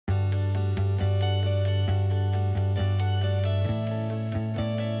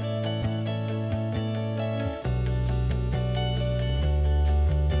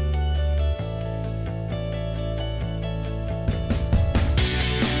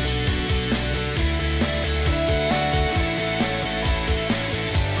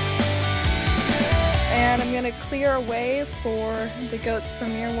gonna clear a way for the Goats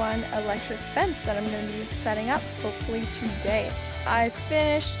Premier 1 electric fence that I'm gonna be setting up hopefully today. I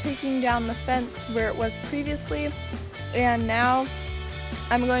finished taking down the fence where it was previously, and now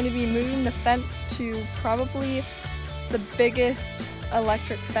I'm going to be moving the fence to probably the biggest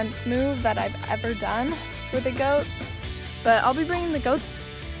electric fence move that I've ever done for the goats. But I'll be bringing the goats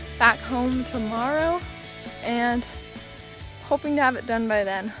back home tomorrow and hoping to have it done by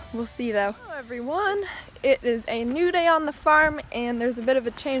then. We'll see though. Hello everyone, it is a new day on the farm and there's a bit of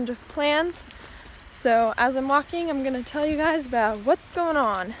a change of plans. So as I'm walking, I'm going to tell you guys about what's going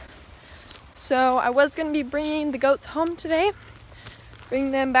on. So I was going to be bringing the goats home today,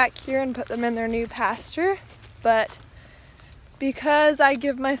 bring them back here and put them in their new pasture, but because I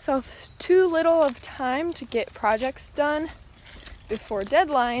give myself too little of time to get projects done before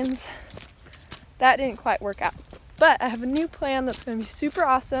deadlines, that didn't quite work out. But I have a new plan that's going to be super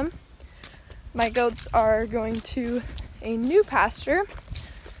awesome. My goats are going to a new pasture,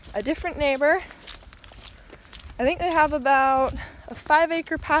 a different neighbor. I think they have about a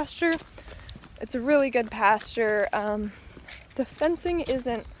 5-acre pasture. It's a really good pasture. The fencing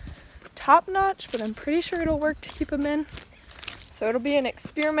isn't top-notch, but I'm pretty sure it'll work to keep them in. So it'll be an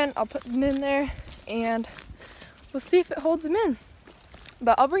experiment. I'll put them in there and we'll see if it holds them in.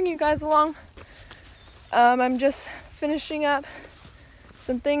 But I'll bring you guys along. I'm just finishing up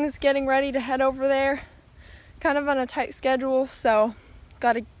some things, getting ready to head over there. Kind of on a tight schedule, so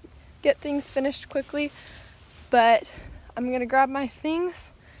gotta get things finished quickly. But I'm gonna grab my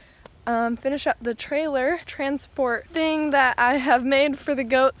things, finish up the trailer transport thing that I have made for the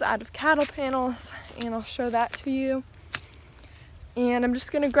goats out of cattle panels, and I'll show that to you. And I'm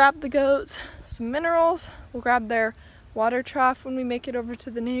just gonna grab the goats some minerals. We'll grab their water trough when we make it over to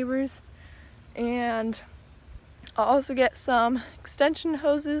the neighbors. And I'll also get some extension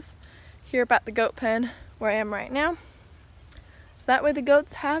hoses here up at the goat pen where I am right now. So that way the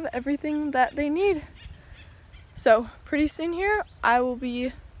goats have everything that they need. So pretty soon here, I will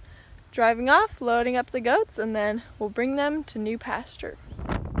be driving off, loading up the goats, and then we'll bring them to new pasture.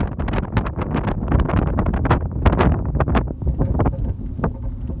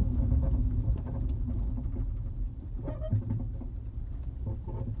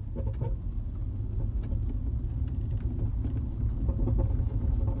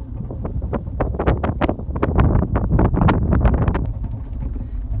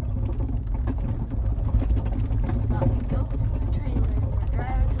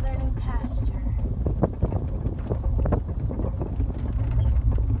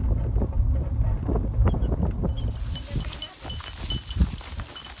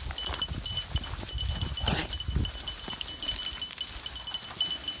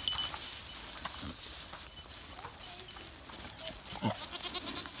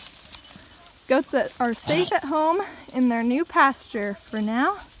 Goats that are safe at home in their new pasture for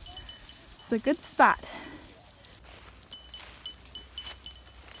now. It's a good spot.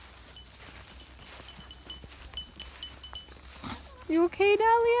 You okay,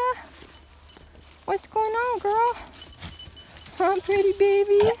 Dahlia? What's going on, girl? Huh, pretty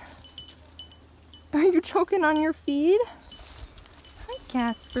baby? Are you choking on your feed? Hi,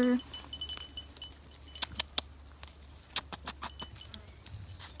 Casper.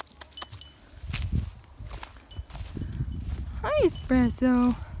 Hi,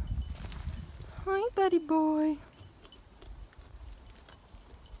 Espresso. Hi, buddy boy.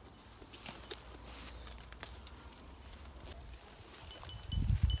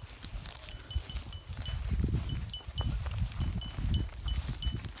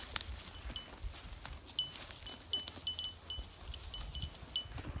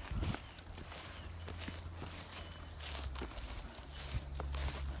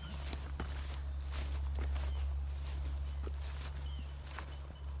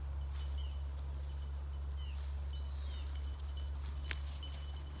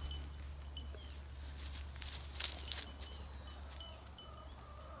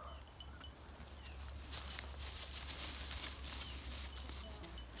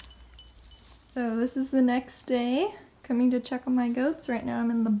 So this is the next day, coming to check on my goats. Right now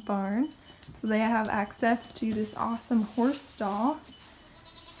I'm in the barn, so they have access to this awesome horse stall.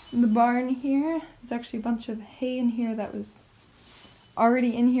 In the barn here, there's actually a bunch of hay in here that was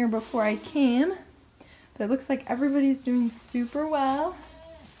already in here before I came. But it looks like everybody's doing super well.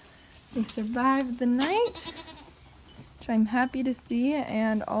 They survived the night, which I'm happy to see,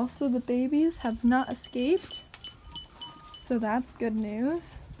 and also the babies have not escaped. So that's good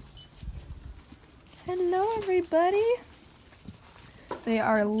news. Hello everybody! They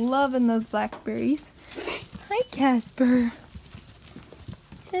are loving those blackberries. Hi Casper!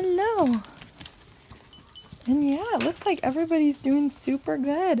 Hello! And yeah, it looks like everybody's doing super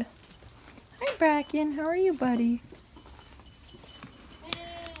good. Hi Bracken, how are you, buddy?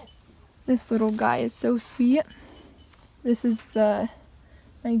 This little guy is so sweet. This is the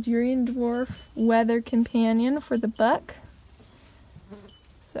Nigerian dwarf weather companion for the buck.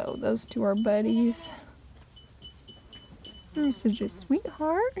 So those two are buddies. You're such a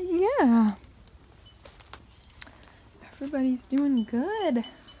sweetheart. Yeah. Everybody's doing good.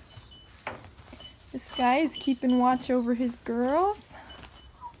 This guy is keeping watch over his girls.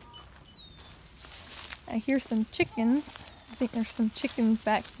 I hear some chickens. I think there's some chickens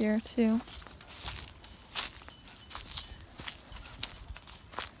back here too.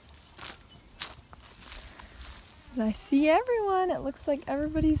 I see everyone. It looks like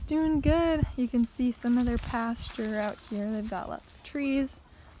everybody's doing good. You can see some of their pasture out here. They've got lots of trees,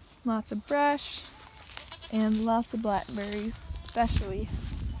 lots of brush, and lots of blackberries, especially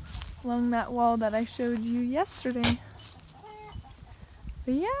along that wall that I showed you yesterday.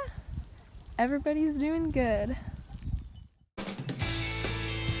 But yeah, everybody's doing good.